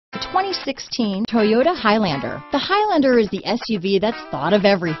2016 Toyota Highlander. The Highlander is the SUV that's thought of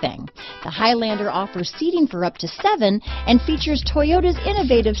everything. The Highlander offers seating for up to 7 and features Toyota's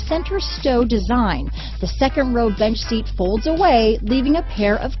innovative center stow design. The second row bench seat folds away, leaving a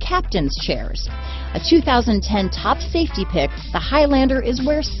pair of captain's chairs. A 2010 Top Safety Pick, the Highlander is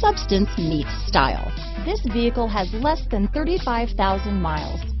where substance meets style. This vehicle has less than 35,000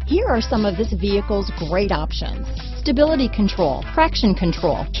 miles. Here are some of this vehicle's great options: stability control, traction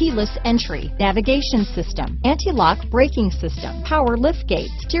control, keyless entry, navigation system, anti-lock braking system, power liftgate,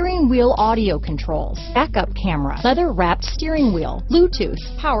 steering wheel audio controls, backup camera, leather-wrapped steering wheel, Bluetooth,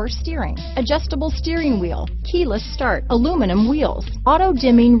 power steering, adjustable steering wheel, keyless start, aluminum wheels,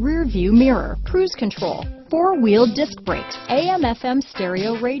 auto-dimming rear view mirror, cruise control, 4-wheel disc brakes, AM/FM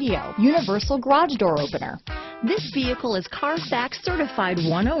stereo radio, universal garage door opener. This vehicle is Carfax certified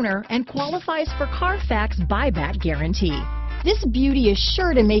one owner and qualifies for Carfax buyback guarantee. This beauty is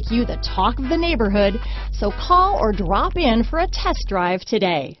sure to make you the talk of the neighborhood, so call or drop in for a test drive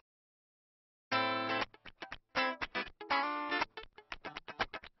today.